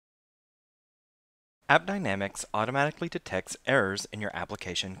AppDynamics automatically detects errors in your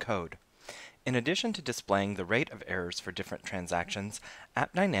application code. In addition to displaying the rate of errors for different transactions,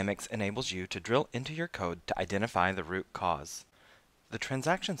 AppDynamics enables you to drill into your code to identify the root cause. The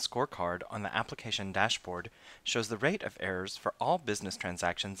transaction scorecard on the application dashboard shows the rate of errors for all business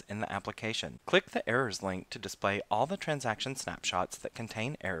transactions in the application. Click the Errors link to display all the transaction snapshots that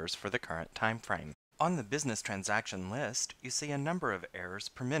contain errors for the current time frame. On the business transaction list, you see a number of errors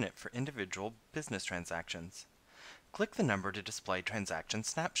per minute for individual business transactions. Click the number to display transaction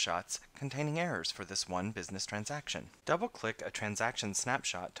snapshots containing errors for this one business transaction. Double-click a transaction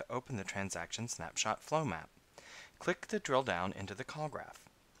snapshot to open the transaction snapshot flow map. Click the drill down into the call graph.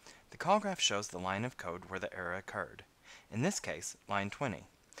 The call graph shows the line of code where the error occurred. In this case, line 20.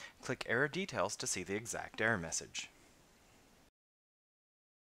 Click Error Details to see the exact error message.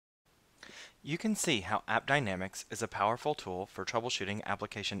 You can see how AppDynamics is a powerful tool for troubleshooting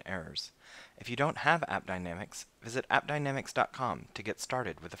application errors. If you don't have AppDynamics, visit AppDynamics.com to get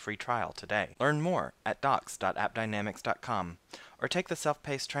started with a free trial today. Learn more at docs.appdynamics.com or take the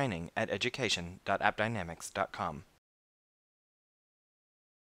self-paced training at education.appdynamics.com.